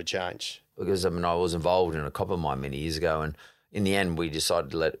things will never change. Because, I was involved in a copper mine many years ago, and in the end, we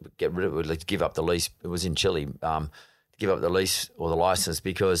decided to get rid of it, to give up the lease. It was in Chile, to give up the lease or the license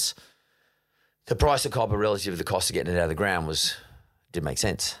because the price of copper relative to the cost of getting it out of the ground didn't make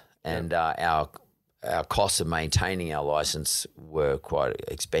sense. And our costs of maintaining our license were quite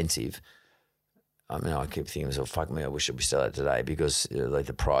expensive. I mean, I keep thinking to myself, fuck me, I wish we still had it today because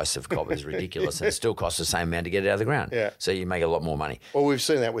the price of copper is ridiculous and it still costs the same amount to get it out of the ground. Yeah. So you make a lot more money. Well, we've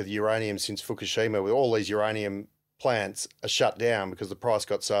seen that with uranium since Fukushima, with all these uranium plants are shut down because the price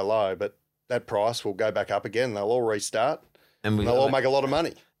got so low, but that price will go back up again. They'll all restart and they'll all make a lot of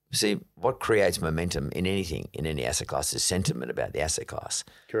money. See, what creates momentum in anything, in any asset class, is sentiment about the asset class.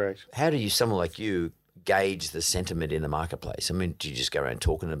 Correct. How do someone like you, gauge the sentiment in the marketplace? I mean, do you just go around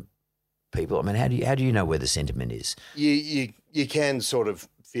talking to people? I mean, how do you know where the sentiment is? You can sort of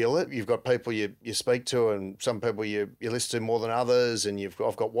feel it. You've got people you speak to, and some people you listen to more than others, and I've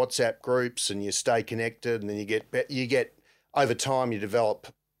got WhatsApp groups, and you stay connected, and then you get over time you develop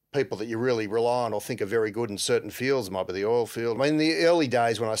people that you really rely on or think are very good in certain fields. It might be the oil field. I mean, in the early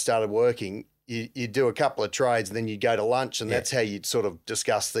days when I started working, you'd do a couple of trades and then you'd go to lunch, and that's how you'd sort of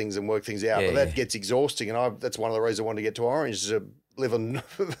discuss things and work things out. But that gets exhausting, and that's one of the reasons I wanted to get to Orange, is to live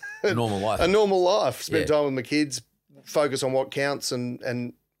a normal life. A normal life. Spend time with my kids, focus on what counts,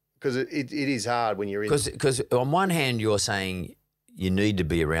 and because it is hard when you're in. Because on one hand you're saying you need to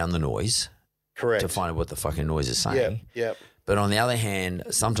be around the noise, correct, to find out what the fucking noise is saying. Yep. But on the other hand,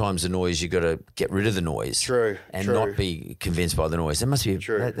 sometimes the noise, you've got to get rid of the noise. True. And not be convinced by the noise. That must be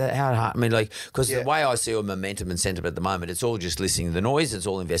true. How hard. I mean, because the way I see all momentum and sentiment at the moment, it's all just listening to the noise. It's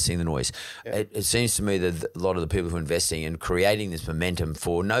all investing in the noise. Yeah. It seems to me that a lot of the people who are investing and creating this momentum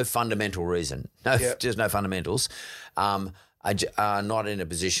for no fundamental reason, just no fundamentals, are not in a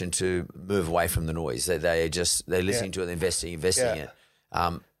position to move away from the noise. They're listening to it, investing it.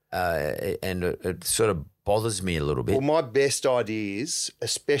 And it sort of bothers me a little bit. Well, my best ideas,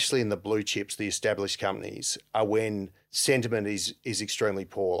 especially in the blue chips, the established companies, are when sentiment is extremely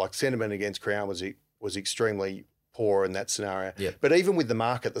poor. Like sentiment against Crown was extremely poor in that scenario. Yep. But even with the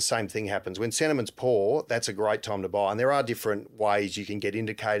market, the same thing happens. When sentiment's poor, that's a great time to buy. And there are different ways you can get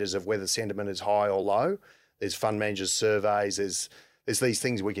indicators of whether sentiment is high or low. There's fund managers surveys. There's these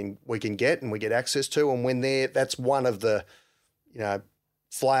things we can get and we get access to. And when that's one of the,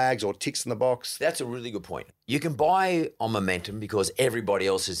 flags or ticks in the box. That's a really good point. You can buy on momentum because everybody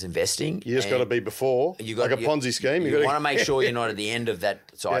else is investing. You just got to be before, like a Ponzi scheme. You want to make sure you're not at the end of that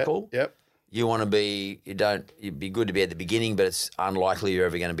cycle. Yep. You want to be, you'd be good to be at the beginning, but it's unlikely you're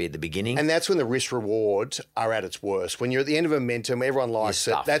ever going to be at the beginning. And that's when the risk rewards are at its worst. When you're at the end of momentum, everyone likes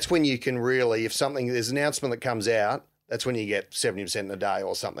it. That's when you can really, if there's an announcement that comes out, that's when you get 70% in a day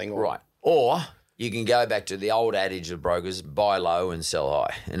or something. Right. Or you can go back to the old adage of brokers, buy low and sell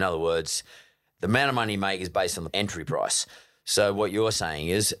high. In other words, the amount of money you make is based on the entry price. So what you're saying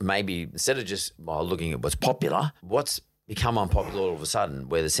is maybe instead of just looking at what's popular, what's become unpopular all of a sudden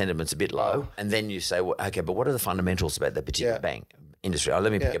where the sentiment's a bit low, and then you say, well, okay, but what are the fundamentals about that particular bank industry?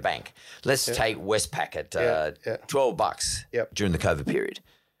 Let me pick a bank. Let's take Westpac at $12 during the COVID period.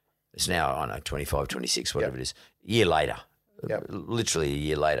 It's now, I don't know, 25, 26, whatever it is. A year later. Literally a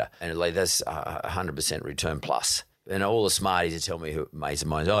year later. And that's 100% return plus. And all the smarties that tell me, mates of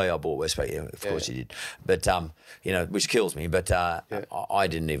mine, I bought Westpac. Yeah, of course you did. But, which kills me. But I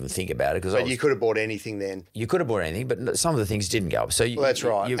didn't even think about it. But you could have bought anything then. You could have bought anything, but some of the things didn't go up. So that's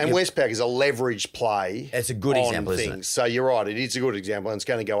right. And Westpac is a leverage play. It's a good example, isn't it? So you're right. It is a good example, and it's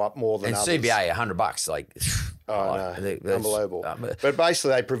going to go up more than others. And CBA, $100, like... Oh, no. Unbelievable. But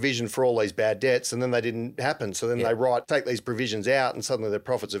basically they provisioned for all these bad debts and then they didn't happen. So then they take these provisions out and suddenly their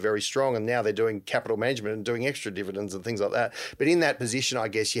profits are very strong, and now they're doing capital management and doing extra dividends and things like that. But in that position, I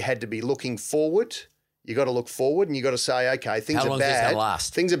guess you had to be looking forward. You got to look forward and you got to say, okay, things are bad. How long is this going to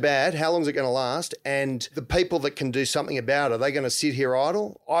last? Things are bad. How long is it going to last? And the people that can do something about it, are they going to sit here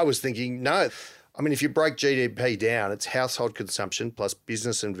idle? I was thinking, no. I mean, if you break GDP down, it's household consumption plus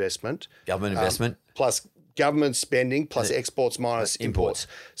business investment. Government investment. Plus government spending plus exports minus imports.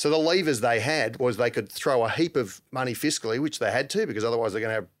 So the levers they had was they could throw a heap of money fiscally, which they had to, because otherwise they're going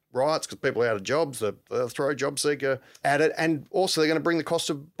to have riots because people are out of jobs. They'll throw job seeker at it. And also they're going to bring the cost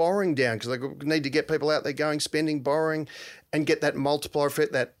of borrowing down because they need to get people out there going, spending, borrowing, and get that multiplier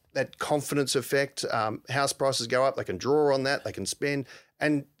effect, that confidence effect. House prices go up. They can draw on that. They can spend.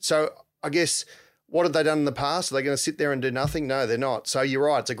 And so I guess, what have they done in the past? Are they going to sit there and do nothing? No, they're not. So you're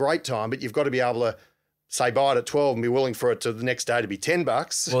right. It's a great time, but you've got to be able to say buy it at 12 and be willing for it to the next day to be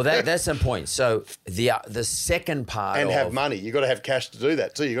 $10. Well, that's the point. So the second part and have money. You've got to have cash to do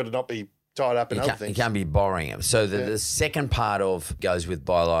that too. You've got to not be tied up in other things. You can't be borrowing them. So the second part of goes with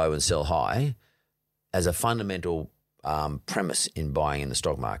buy low and sell high as a fundamental premise in buying in the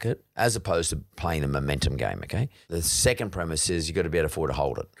stock market, as opposed to playing the momentum game, okay? The second premise is you've got to be able to afford to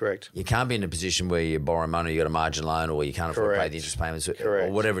hold it. Correct. You can't be in a position where you're borrowing money, you've got a margin loan, or you can't afford to pay the interest payments, or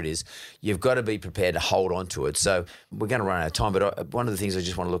whatever it is. You've got to be prepared to hold on to it. So we're going to run out of time, but one of the things I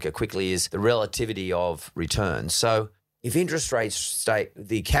just want to look at quickly is the relativity of returns. So if interest rates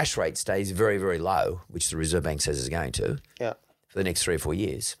the cash rate stays very, very low, which the Reserve Bank says is going to, for the next 3 or 4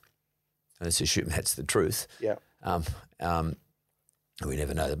 years, and let's assume that's the truth. Yeah. We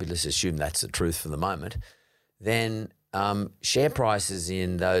never know, but let's assume that's the truth for the moment. Then share prices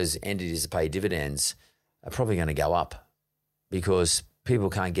in those entities that pay dividends are probably going to go up because people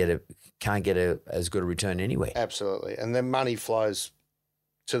can't get as good a return anywhere. Absolutely, and then money flows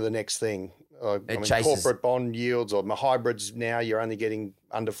to the next thing. Corporate bond yields or hybrids now you're only getting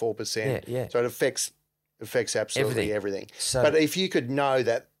under 4%. Yeah. So it affects absolutely everything. So, but if you could know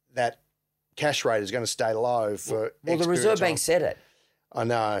that cash rate is going to stay low for the Reserve Bank said it. I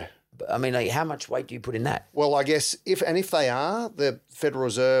know. I mean, like, how much weight do you put in that? Well, I guess if they are, the Federal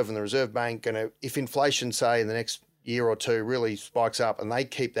Reserve and the Reserve Bank if inflation, say, in the next year or two really spikes up and they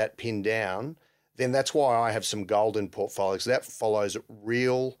keep that pinned down, then that's why I have some gold in portfolios. That follows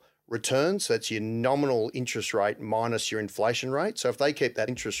real returns. That's your nominal interest rate minus your inflation rate. So if they keep that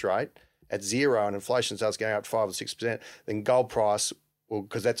interest rate at zero and inflation starts going up to 5 or 6%, then gold price, well,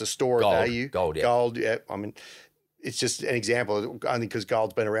 because that's a store of value. Gold, yeah. I mean, it's just an example, only because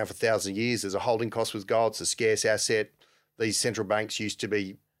gold's been around for thousands of years. There's a holding cost with gold. It's a scarce asset. These central banks used to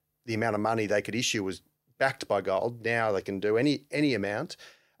be, the amount of money they could issue was backed by gold. Now they can do any amount.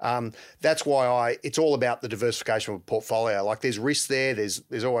 That's why it's all about the diversification of a portfolio. Like there's risk there.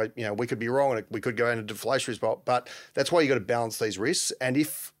 There's always, we could be wrong and we could go into deflationary spot, but that's why you got to balance these risks. And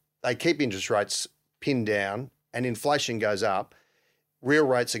if they keep interest rates pinned down and inflation goes up, real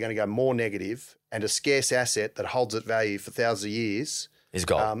rates are going to go more negative, and a scarce asset that holds its value for thousands of years is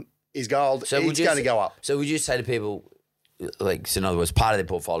gold. So it's going to go up. So would you say to people, so in other words, part of their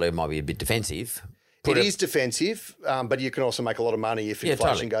portfolio might be a bit defensive? It is defensive, but you can also make a lot of money if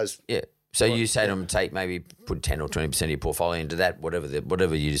inflation goes. Yeah. So you say to them, put 10 or 20% of your portfolio into that,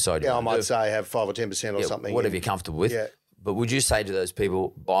 whatever you decide. Yeah, I might say have 5 or 10% or something. Whatever you're comfortable with. Yeah. But would you say to those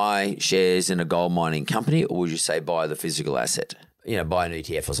people, buy shares in a gold mining company, or would you say buy the physical asset? Buy an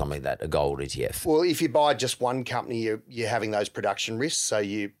ETF or something like that, a gold ETF. Well, if you buy just one company, you're having those production risks. So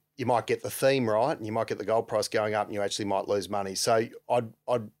you might get the theme right, and you might get the gold price going up, and you actually might lose money. So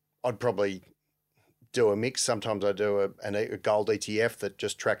I'd probably do a mix. Sometimes I do a gold ETF that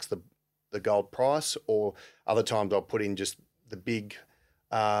just tracks the gold price, or other times I'll put in just the big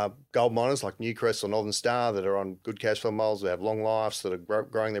gold miners like Newcrest or Northern Star that are on good cash flow models, that have long lives, that are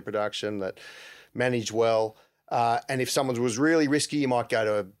growing their production, that manage well. And if someone was really risky, you might go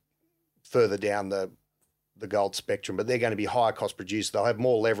to further down the gold spectrum, but they're going to be higher cost producers. They'll have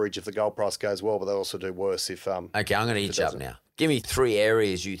more leverage if the gold price goes well, but they'll also do worse if. Okay, I'm going to hit you up now. Give me 3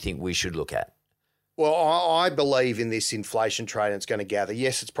 areas you think we should look at. Well, I believe in this inflation trade and it's going to gather.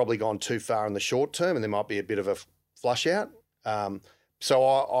 Yes, it's probably gone too far in the short term and there might be a bit of a flush out. So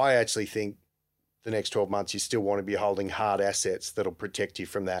I actually think the next 12 months you still want to be holding hard assets that'll protect you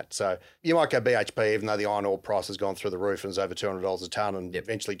from that. So you might go BHP even though the iron ore price has gone through the roof and is over $200 a tonne, and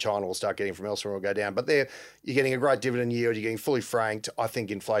eventually China will start getting from elsewhere and will go down. But you're getting a great dividend yield, you're getting fully franked. I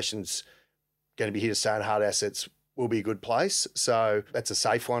think inflation's going to be here to stay and hard assets will be a good place. So that's a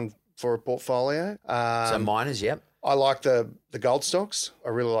safe one for a portfolio. So miners, yep. I like the gold stocks. I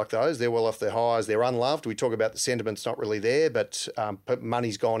really like those. They're well off their highs. They're unloved. We talk about the sentiment's not really there, but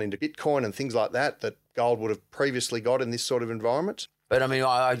money's gone into Bitcoin and things like that gold would have previously got in this sort of environment. But I mean,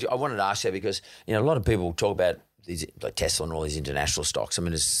 I wanted to ask you because, a lot of people talk about these, like Tesla and all these international stocks. I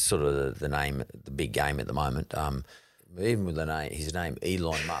mean, it's sort of the name, the big game at the moment. Even with his name,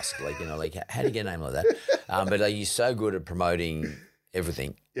 Elon Musk, how do you get a name like that? But he's so good at promoting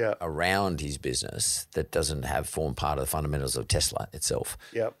everything around his business that doesn't form part of the fundamentals of Tesla itself.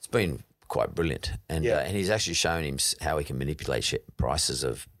 Yep. It's been quite brilliant. And he's actually shown him how he can manipulate prices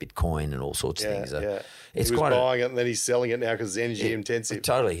of Bitcoin and all sorts of things. It's he was buying it and then he's selling it now because it's energy intensive.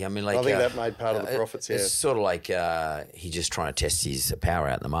 Totally. I mean, I think that made part of the profits, It's sort of like he's just trying to test his power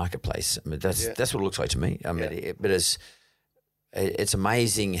out in the marketplace. I mean, that's what it looks like to me. I mean, but it's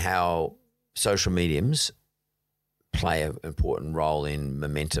amazing how social mediums play an important role in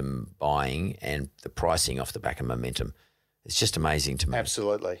momentum buying and the pricing off the back of momentum. It's just amazing to me.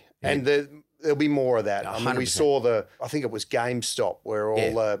 Absolutely. And there'll be more of that. 100%. I mean, we saw I think it was GameStop where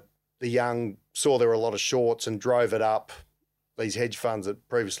all the young saw there were a lot of shorts and drove it up. These hedge funds that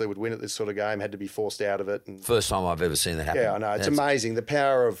previously would win at this sort of game had to be forced out of it. And first time I've ever seen that happen. Yeah, I know. It's amazing. The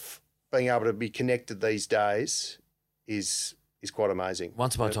power of being able to be connected these days is quite amazing.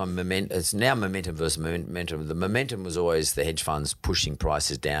 Once upon a time, it's now momentum versus momentum. The momentum was always the hedge funds pushing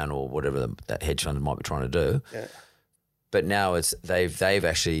prices down or whatever that hedge fund might be trying to do. Yeah. But now they've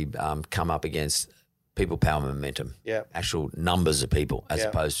actually come up against people power momentum. Yeah. Actual numbers of people as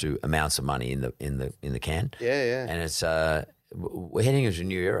opposed to amounts of money in the can. Yeah, yeah. And it's we're heading into a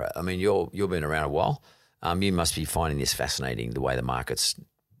new era. I mean, you've been around a while. You must be finding this fascinating, the way the market's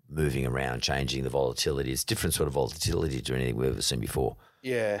moving around, changing the volatility. It's different sort of volatility to anything we've ever seen before.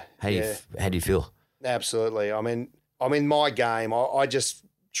 Yeah. How do you feel? Absolutely. I mean, my game, I just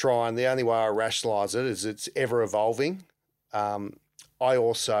try, and the only way I rationalise it is it's ever evolving. I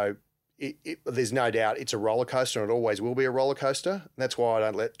also, there's no doubt it's a roller coaster, and it always will be a roller coaster. And that's why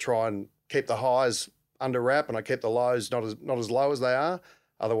I don't try and keep the highs under wrap, and I keep the lows not as low as they are.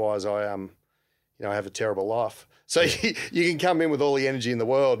 Otherwise, I have a terrible life. So you can come in with all the energy in the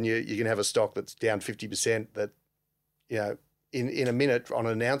world, and you can have a stock that's down 50% that, in a minute on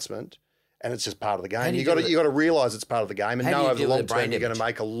an announcement, and it's just part of the game. You got to realise it's part of the game, and know over the long term you're going to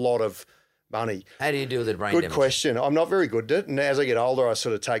make a lot of money. How do you deal with the brain damage? Good question. I'm not very good at it, and as I get older, I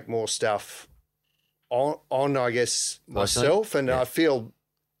sort of take more stuff on I guess, myself, and I feel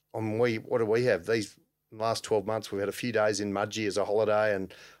what do we have? These last 12 months, we've had a few days in Mudgee as a holiday,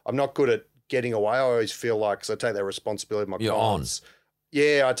 and I'm not good at getting away. I always feel like, because I take that responsibility of my clients.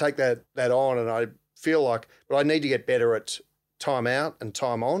 Yeah, I take that on, and I feel like, but I need to get better at time out and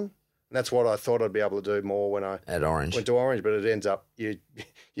time on. And that's what I thought I'd be able to do more when I went to Orange, but it ends up you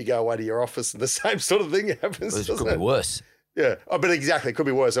go away to your office and the same sort of thing happens. Well, it could be worse. Yeah, but exactly, it could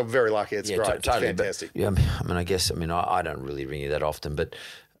be worse. I'm very lucky. It's great. Totally. It's fantastic. But, I don't really ring you that often, but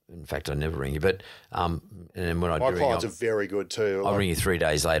in fact, I never ring you. But and when I my do clients are very good too. I'll ring you 3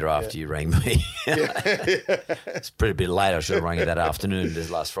 days later after you rang me. It's pretty bit late. I should have rang you that afternoon, this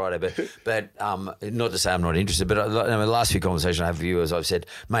last Friday. But not to say I'm not interested. But the last few conversations I have with you, as I've said,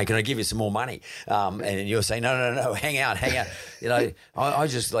 mate, can I give you some more money? And you're saying, no, hang out. I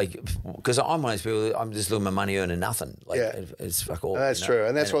just because I'm one of those people. I'm just looking at my money earning nothing. It's fuck all. That's true,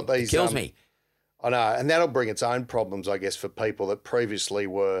 and that's what these it kills me. I know, and that'll bring its own problems, I guess, for people that previously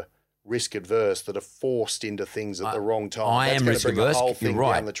were risk adverse, that are forced into things at the wrong time. I am risk adverse. You're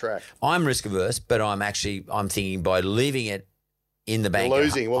right. Down the track. I'm risk averse, but I'm thinking by leaving it in the bank,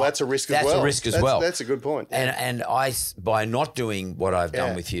 losing. Well, that's a risk as well. That's a risk as well. That's a good point. Yeah. And I, by not doing what I've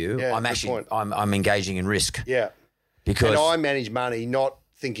done with you, I'm actually I'm engaging in risk. Yeah, because I manage money not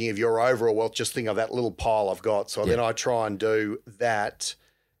thinking of your overall wealth, just think of that little pile I've got. So then I try and do that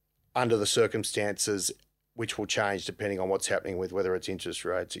under the circumstances, which will change depending on what's happening with whether it's interest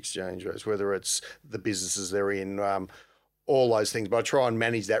rates, exchange rates, whether it's the businesses they're in, all those things. But I try and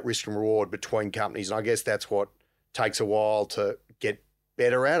manage that risk and reward between companies. And I guess that's what takes a while to get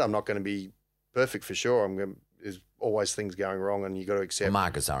better at. I'm not going to be perfect for sure. There's always things going wrong, and you've got to accept the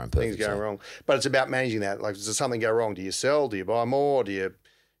markets are imperfect. Things going wrong. But it's about managing that. Like, does something go wrong? Do you sell? Do you buy more? Do you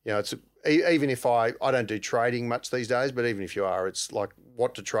it's even if I don't do trading much these days, but even if you are, it's like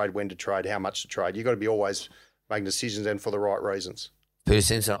what to trade, when to trade, how much to trade. You've got to be always making decisions and for the right reasons. Peter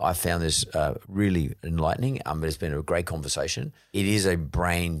Simpson, I found this really enlightening. It's been a great conversation. It is a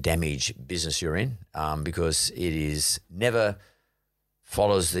brain damage business you're in because it is never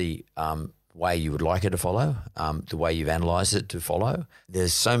follows the way you would like it to follow, the way you've analysed it to follow.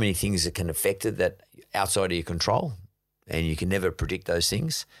 There's so many things that can affect it that outside of your control, and you can never predict those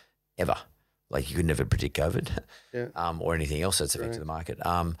things ever. Like you could never predict COVID or anything else that's affected the market,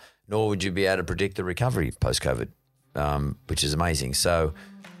 nor would you be able to predict the recovery post-COVID, which is amazing. So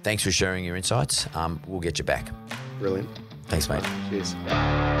thanks for sharing your insights. We'll get you back. Brilliant. Thanks, mate. Cheers.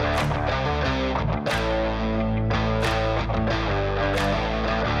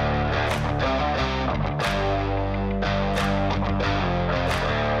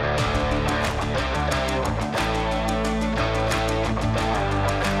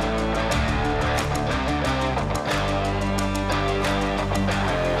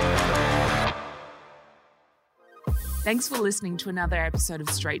 Thanks for listening to another episode of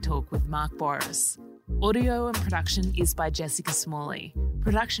Straight Talk with Mark Boris. Audio and production is by Jessica Smalley.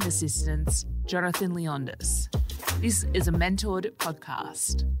 Production assistance, Jonathan Leondis. This is a mentored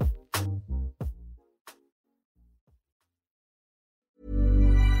podcast.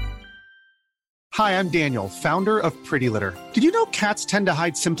 Hi, I'm Daniel, founder of Pretty Litter. Did you know cats tend to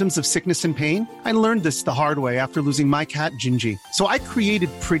hide symptoms of sickness and pain? I learned this the hard way after losing my cat, Gingy. So I created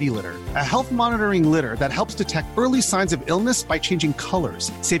Pretty Litter, a health monitoring litter that helps detect early signs of illness by changing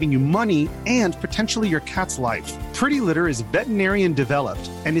colors, saving you money and potentially your cat's life. Pretty Litter is veterinarian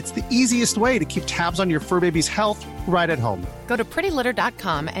developed, and it's the easiest way to keep tabs on your fur baby's health right at home. Go to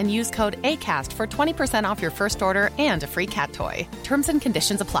prettylitter.com and use code ACAST for 20% off your first order and a free cat toy. Terms and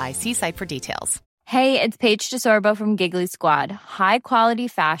conditions apply. See site for details. Hey, it's Paige DeSorbo from Giggly Squad. High quality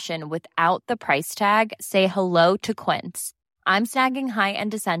fashion without the price tag. Say hello to Quince. I'm snagging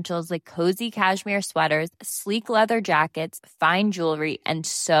high-end essentials like cozy cashmere sweaters, sleek leather jackets, fine jewelry, and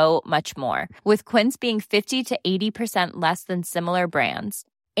so much more. With Quince being 50 to 80% less than similar brands.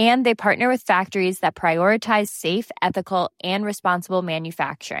 And they partner with factories that prioritize safe, ethical, and responsible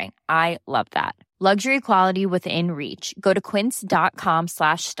manufacturing. I love that. Luxury quality within reach. Go to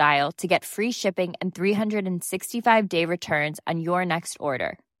quince.com/style to get free shipping and 365-day returns on your next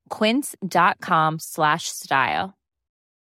order. Quince.com/style.